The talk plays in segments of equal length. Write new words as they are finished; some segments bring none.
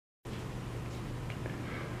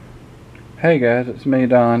Hey guys, it's me,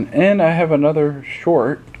 Don, and I have another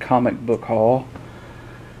short comic book haul.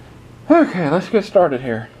 Okay, let's get started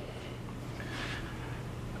here.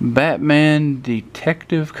 Batman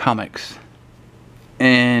Detective Comics.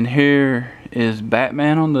 And here is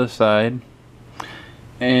Batman on this side.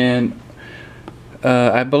 And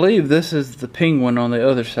I believe this is the Penguin on the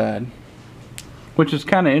other side, which is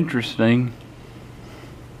kind of interesting.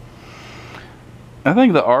 I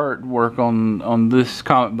think the artwork on this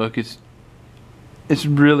comic book is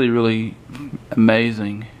really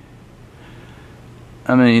amazing.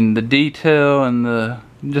 I mean, the detail and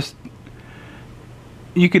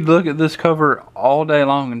you could look at this cover all day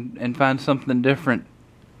long and find something different,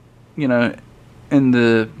 you know, in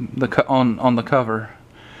on the cover.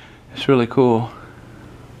 It's really cool.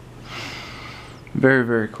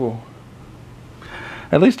 Very cool.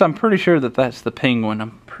 At least I'm pretty sure that that's the Penguin.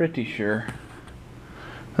 I'm pretty sure.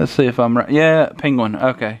 Let's see if I'm right. Yeah, Penguin.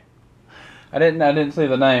 Okay. I didn't see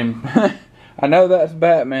the name. I know that's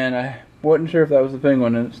Batman. I wasn't sure if that was the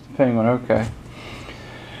Penguin, and it's the Penguin. Okay.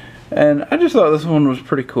 And I just thought this one was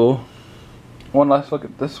pretty cool. One last look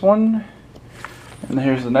at this one. And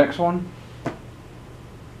here's the next one.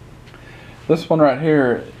 This one right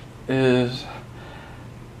here is,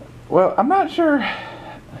 well, I'm not sure.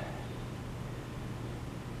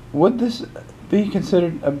 Would this be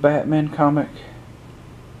considered a Batman comic?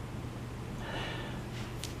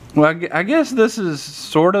 Well, I guess this is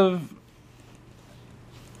sort of.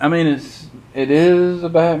 I mean, it is a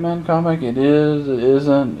Batman comic. It is. It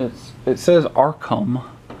isn't. It says Arkham,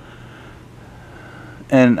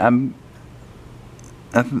 and I'm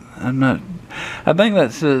not. I think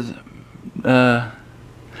that says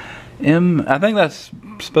M. I think that's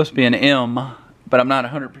supposed to be an M, but I'm not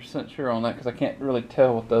 100% sure on that because I can't really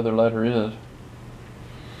tell what the other letter is.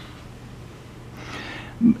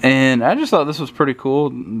 And I just thought this was pretty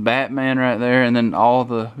cool. Batman right there, and then all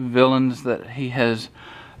the villains that he has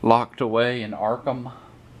locked away in Arkham.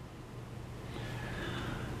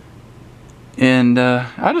 And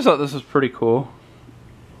I just thought this was pretty cool.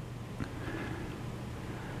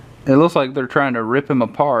 It looks like they're trying to rip him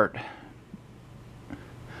apart.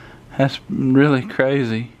 That's really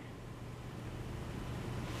crazy.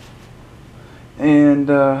 And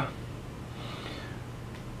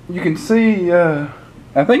you can see,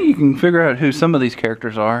 I think you can figure out who some of these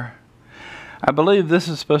characters are. I believe this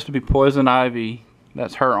is supposed to be Poison Ivy.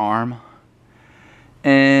 That's her arm.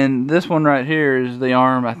 And this one right here is the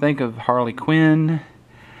arm, I think, of Harley Quinn.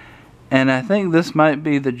 And I think this might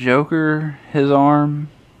be the Joker, his arm.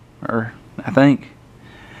 Or, I think.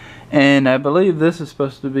 And I believe this is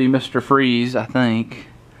supposed to be Mr. Freeze, I think.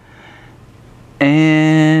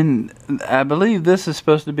 And I believe this is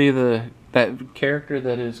supposed to be that character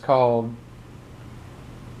that is called...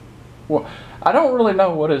 Well, I don't really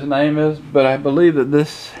know what his name is, but I believe that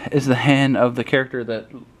this is the hand of the character that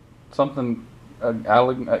something,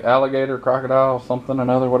 alligator, crocodile, something,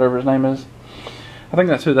 another, whatever his name is. I think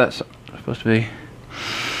that's who that's supposed to be.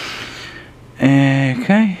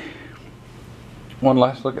 Okay. One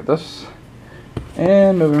last look at this.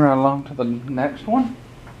 And moving right along to the next one.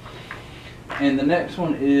 And the next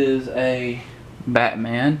one is a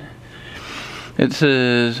Batman. It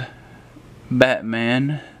says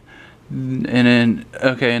Batman. And then,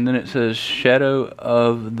 okay, and then it says Shadow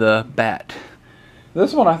of the Bat.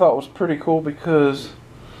 This one I thought was pretty cool because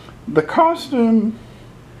the costume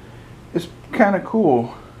is kind of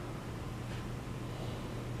cool.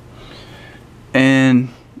 And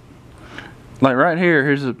like right here,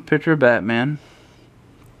 here's a picture of Batman.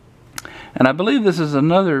 And I believe this is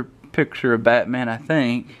another picture of Batman, I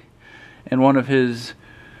think, in one of his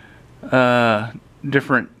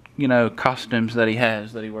different, you know, costumes that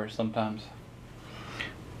he wears sometimes.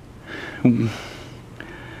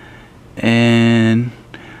 And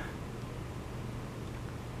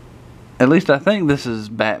at least I think this is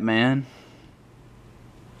Batman,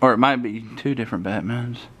 or it might be two different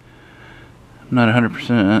Batmans. I'm not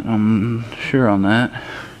 100% I'm sure on that,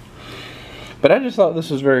 but I just thought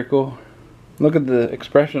this was very cool. Look at the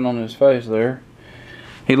expression on his face there.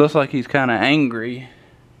 He looks like he's kind of angry.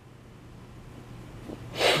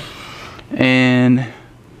 And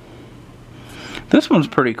this one's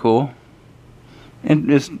pretty cool. And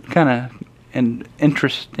it's kind of an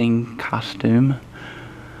interesting costume.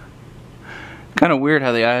 Kind of weird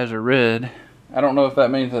how the eyes are red. I don't know if that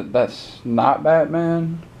means that that's not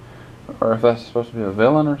Batman, or if that's supposed to be a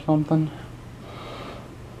villain or something.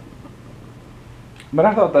 But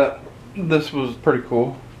I thought that this was pretty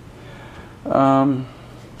cool. One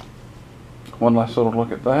last little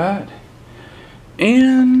look at that.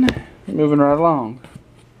 And moving right along.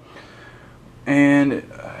 And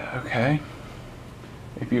Okay.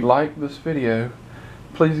 If you like this video,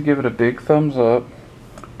 please give it a big thumbs up.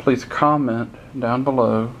 Please comment down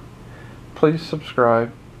below. Please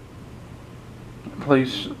subscribe.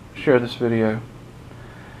 Please share this video.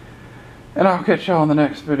 And I'll catch y'all in the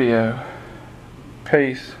next video.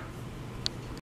 Peace.